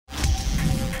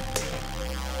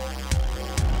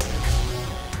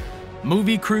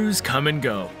Movie crews come and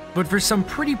go, but for some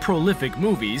pretty prolific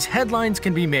movies, headlines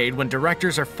can be made when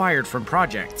directors are fired from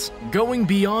projects. Going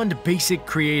beyond basic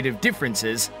creative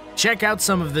differences, check out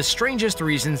some of the strangest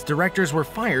reasons directors were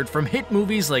fired from hit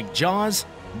movies like Jaws,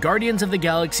 Guardians of the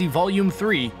Galaxy Volume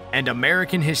 3, and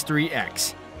American History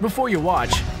X. Before you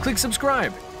watch, click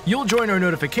subscribe. You'll join our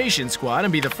notification squad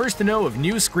and be the first to know of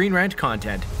new Screen Rant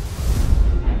content.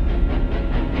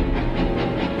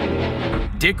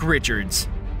 Dick Richards.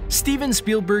 Steven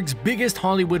Spielberg's biggest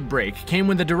Hollywood break came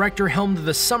when the director helmed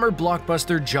the summer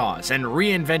blockbuster Jaws and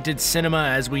reinvented cinema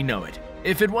as we know it.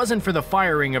 If it wasn't for the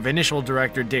firing of initial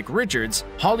director Dick Richards,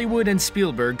 Hollywood and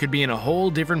Spielberg could be in a whole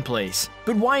different place.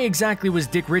 But why exactly was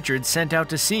Dick Richards sent out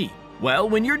to sea? Well,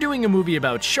 when you're doing a movie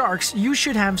about sharks, you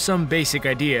should have some basic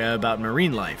idea about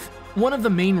marine life. One of the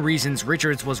main reasons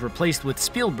Richards was replaced with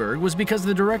Spielberg was because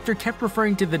the director kept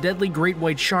referring to the deadly great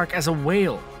white shark as a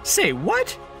whale. Say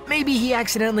what? Maybe he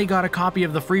accidentally got a copy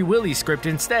of the Free Willy script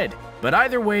instead. But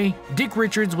either way, Dick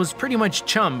Richards was pretty much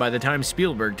chum by the time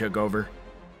Spielberg took over.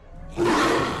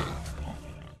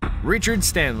 Richard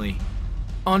Stanley.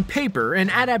 On paper, an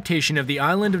adaptation of The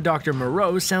Island of Dr.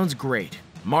 Moreau sounds great.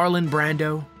 Marlon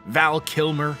Brando, Val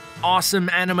Kilmer, awesome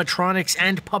animatronics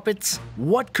and puppets.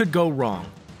 What could go wrong?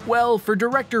 Well, for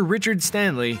director Richard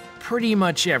Stanley, pretty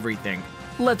much everything.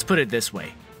 Let's put it this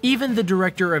way. Even the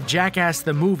director of Jackass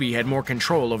the movie had more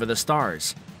control over the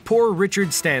stars. Poor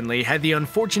Richard Stanley had the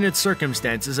unfortunate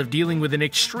circumstances of dealing with an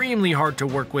extremely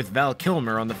hard-to-work-with Val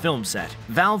Kilmer on the film set.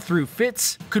 Val threw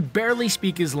fits, could barely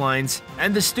speak his lines,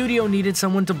 and the studio needed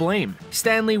someone to blame.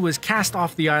 Stanley was cast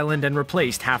off the island and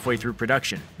replaced halfway through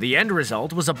production. The end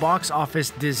result was a box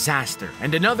office disaster,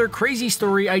 and another crazy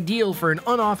story ideal for an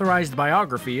unauthorized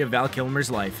biography of Val Kilmer's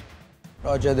life.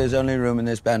 Roger, there's only room in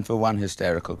this band for one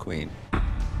hysterical queen.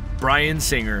 Bryan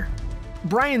Singer.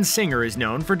 Bryan Singer is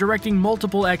known for directing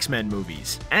multiple X-Men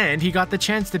movies, and he got the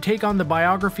chance to take on the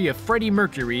biography of Freddie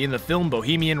Mercury in the film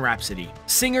Bohemian Rhapsody.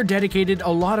 Singer dedicated a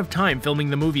lot of time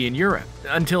filming the movie in Europe,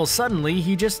 until suddenly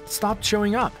he just stopped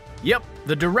showing up. Yep,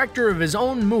 the director of his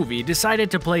own movie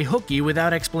decided to play hooky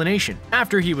without explanation.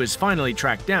 After he was finally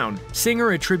tracked down,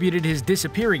 Singer attributed his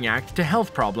disappearing act to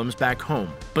health problems back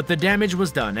home. But the damage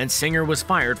was done and Singer was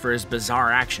fired for his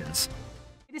bizarre actions.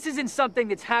 This isn't something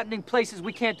that's happening places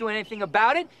we can't do anything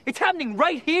about it. It's happening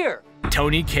right here.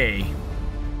 Tony Kaye.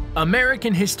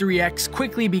 American History X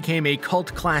quickly became a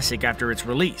cult classic after its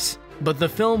release, but the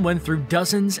film went through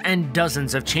dozens and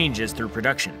dozens of changes through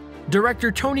production.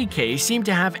 Director Tony Kaye seemed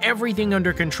to have everything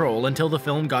under control until the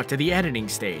film got to the editing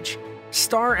stage.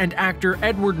 Star and actor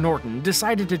Edward Norton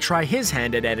decided to try his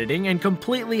hand at editing and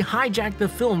completely hijacked the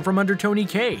film from under Tony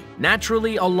Kaye.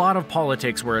 Naturally, a lot of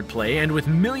politics were at play, and with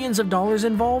millions of dollars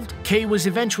involved, Kaye was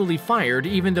eventually fired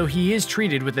even though he is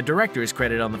treated with the director's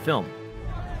credit on the film.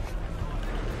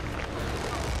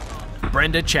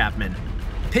 Brenda Chapman.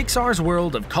 Pixar's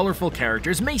world of colorful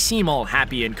characters may seem all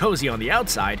happy and cozy on the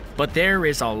outside, but there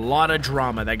is a lot of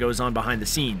drama that goes on behind the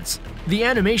scenes. The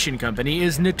animation company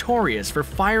is notorious for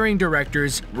firing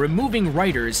directors, removing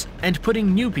writers, and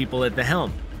putting new people at the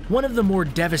helm. One of the more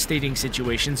devastating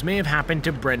situations may have happened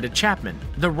to Brenda Chapman,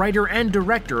 the writer and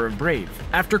director of Brave.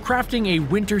 After crafting a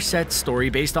winter-set story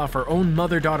based off her own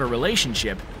mother-daughter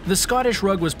relationship, the Scottish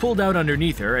rug was pulled out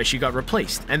underneath her as she got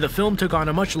replaced, and the film took on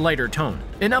a much lighter tone.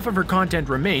 Enough of her content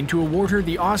remained to award her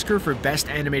the Oscar for Best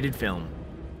Animated Film.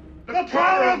 The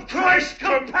power of Christ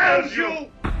compels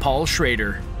you! Paul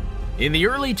Schrader. In the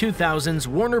early 2000s,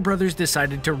 Warner Bros.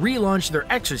 Decided to relaunch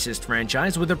their Exorcist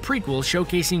franchise with a prequel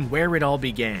showcasing where it all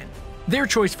began. Their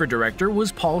choice for director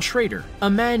was Paul Schrader, a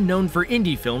man known for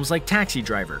indie films like Taxi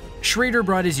Driver. Schrader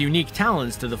brought his unique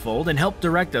talents to the fold and helped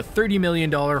direct a $30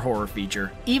 million horror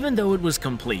feature. Even though it was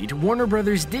complete, Warner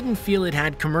Bros. Didn't feel it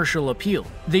had commercial appeal.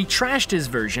 They trashed his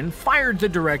version, fired the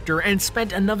director, and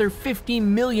spent another $50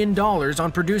 million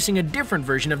on producing a different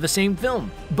version of the same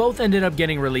film. Both ended up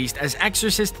getting released as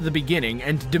Exorcist: The Beginning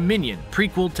and Dominion,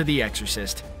 prequel to The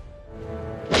Exorcist.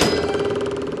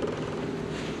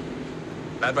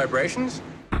 Bad vibrations?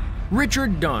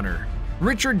 Richard Donner.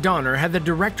 Richard Donner had the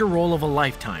director role of a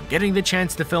lifetime, getting the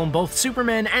chance to film both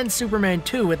Superman and Superman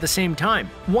 2 at the same time.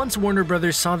 Once Warner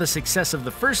Bros. Saw the success of the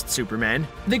first Superman,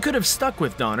 they could have stuck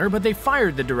with Donner, but they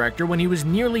fired the director when he was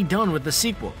nearly done with the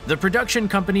sequel. The production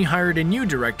company hired a new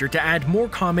director to add more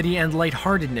comedy and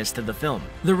lightheartedness to the film.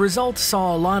 The result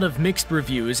saw a lot of mixed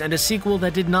reviews and a sequel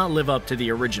that did not live up to the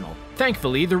original.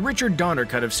 Thankfully, the Richard Donner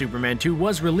cut of Superman 2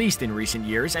 was released in recent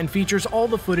years and features all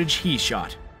the footage he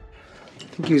shot.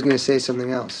 I think he was going to say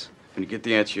something else. When you get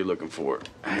the answer you're looking for,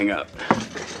 hang up.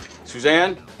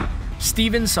 Suzanne?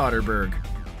 Steven Soderbergh.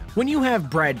 When you have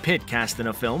Brad Pitt cast in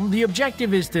a film, the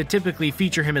objective is to typically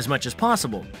feature him as much as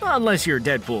possible, unless you're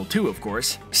Deadpool 2, of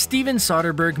course. Steven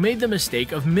Soderbergh made the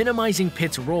mistake of minimizing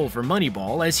Pitt's role for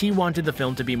Moneyball, as he wanted the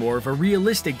film to be more of a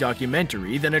realistic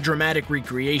documentary than a dramatic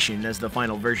recreation as the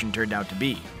final version turned out to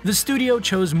be. The studio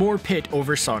chose more Pitt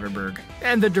over Soderbergh,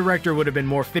 and the director would have been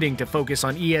more fitting to focus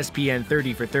on ESPN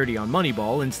 30 for 30 on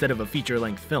Moneyball instead of a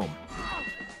feature-length film.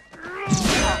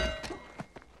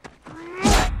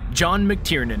 John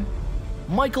McTiernan.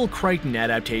 Michael Crichton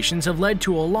adaptations have led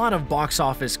to a lot of box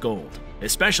office gold,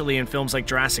 especially in films like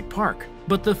Jurassic Park.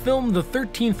 But the film The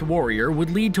 13th Warrior would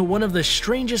lead to one of the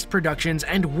strangest productions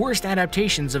and worst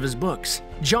adaptations of his books.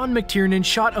 John McTiernan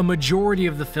shot a majority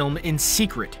of the film in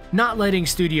secret, not letting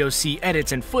studios see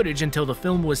edits and footage until the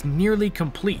film was nearly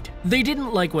complete. They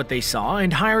didn't like what they saw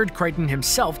and hired Crichton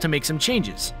himself to make some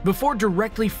changes. Before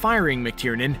directly firing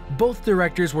McTiernan, both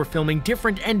directors were filming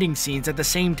different ending scenes at the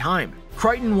same time.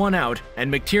 Crichton won out,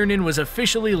 and McTiernan was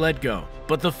officially let go,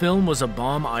 but the film was a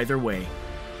bomb either way.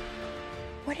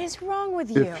 What is wrong with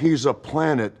you? If he's a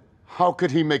planet, how could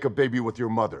he make a baby with your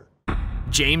mother?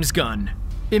 James Gunn.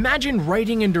 Imagine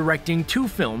writing and directing 2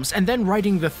 films and then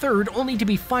writing the third only to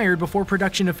be fired before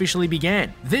production officially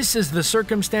began. This is the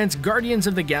circumstance Guardians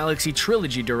of the Galaxy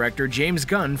trilogy director James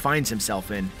Gunn finds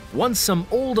himself in. Once some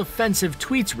old offensive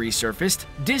tweets resurfaced,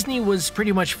 Disney was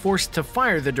pretty much forced to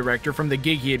fire the director from the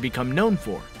gig he had become known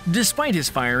for. Despite his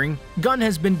firing, Gunn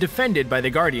has been defended by the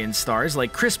Guardians stars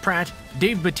like Chris Pratt,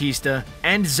 Dave Bautista,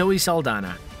 and Zoe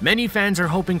Saldana. Many fans are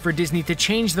hoping for Disney to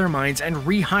change their minds and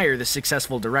rehire the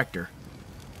successful director.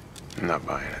 I'm not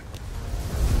buying it.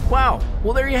 Wow,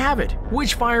 well there you have it.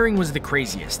 Which firing was the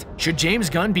craziest? Should James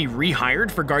Gunn be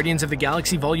rehired for Guardians of the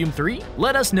Galaxy Volume 3?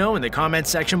 Let us know in the comments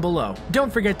section below.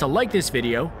 Don't forget to like this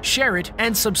video, share it,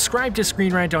 and subscribe to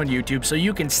Screen Rant on YouTube so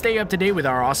you can stay up to date with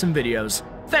our awesome videos.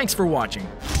 Thanks for watching.